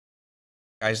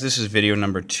Guys, this is video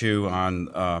number 2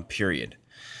 on period.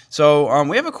 So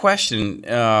we have a question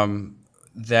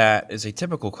that is a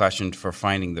typical question for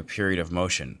finding the period of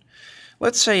motion.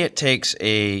 Let's say it takes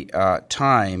a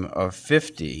time of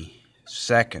 50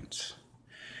 seconds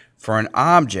for an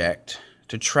object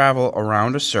to travel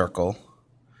around a circle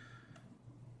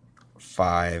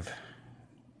 5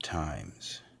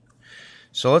 times.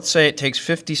 So let's say it takes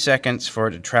 50 seconds for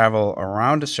it to travel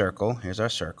around a circle. Here's our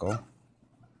circle.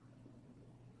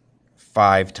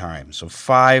 5 times. So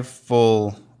 5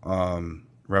 full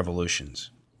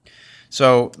revolutions.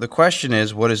 So the question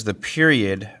is, what is the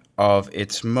period of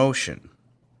its motion?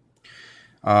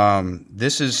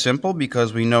 This is simple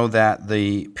because we know that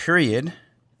the period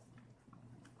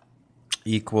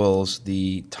equals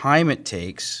the time it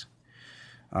takes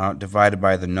divided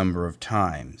by the number of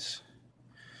times.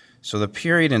 So the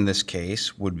period in this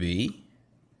case would be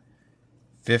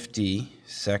 50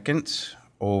 seconds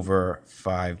over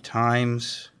 5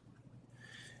 times,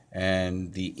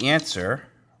 and the answer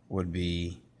would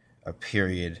be a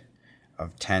period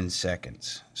of 10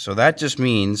 seconds. So that just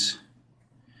means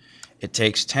it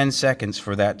takes 10 seconds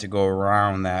for that to go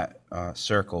around that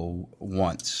circle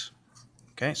once.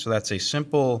 Okay, so that's a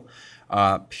simple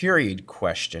period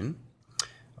question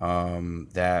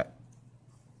that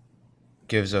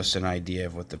gives us an idea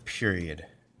of what the period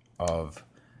of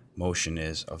motion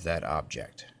is of that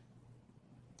object.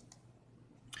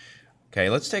 Okay,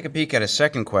 let's take a peek at a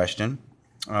second question.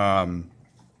 It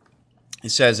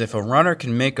says, if a runner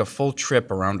can make a full trip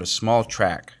around a small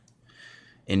track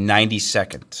in 90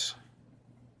 seconds,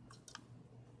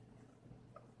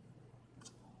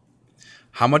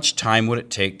 how much time would it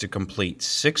take to complete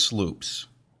 6 loops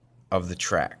of the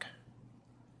track?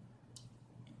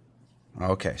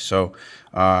 Okay, so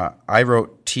I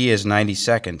wrote T as 90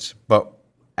 seconds, but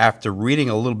after reading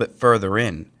a little bit further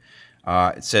in,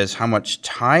 it says how much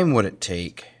time would it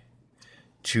take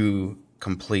to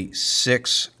complete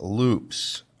 6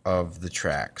 loops of the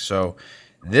track. So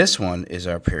this one is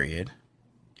our period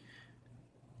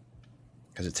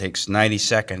because it takes 90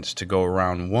 seconds to go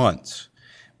around once.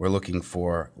 We're looking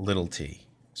for little t.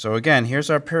 So again,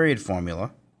 here's our period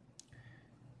formula.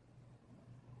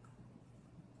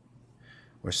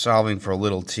 We're solving for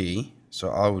little t, so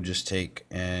I will just take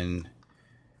and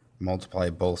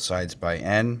multiply both sides by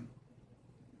n.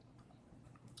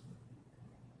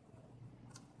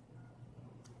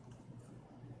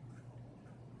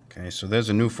 Okay, so there's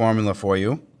a new formula for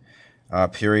you.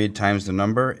 Period times the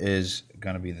number is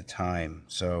going to be the time,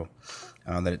 so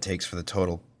that it takes for the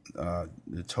total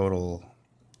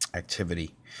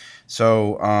activity.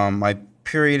 So my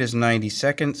period is 90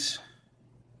 seconds.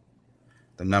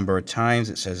 The number of times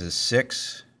it says is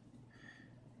 6.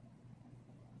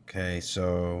 Okay,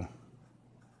 so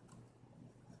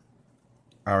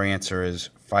our answer is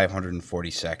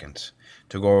 540 seconds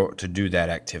to do that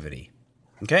activity.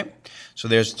 Okay, so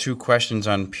there's 2 questions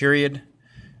on period.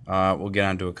 We'll get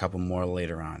on to a couple more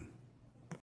later on.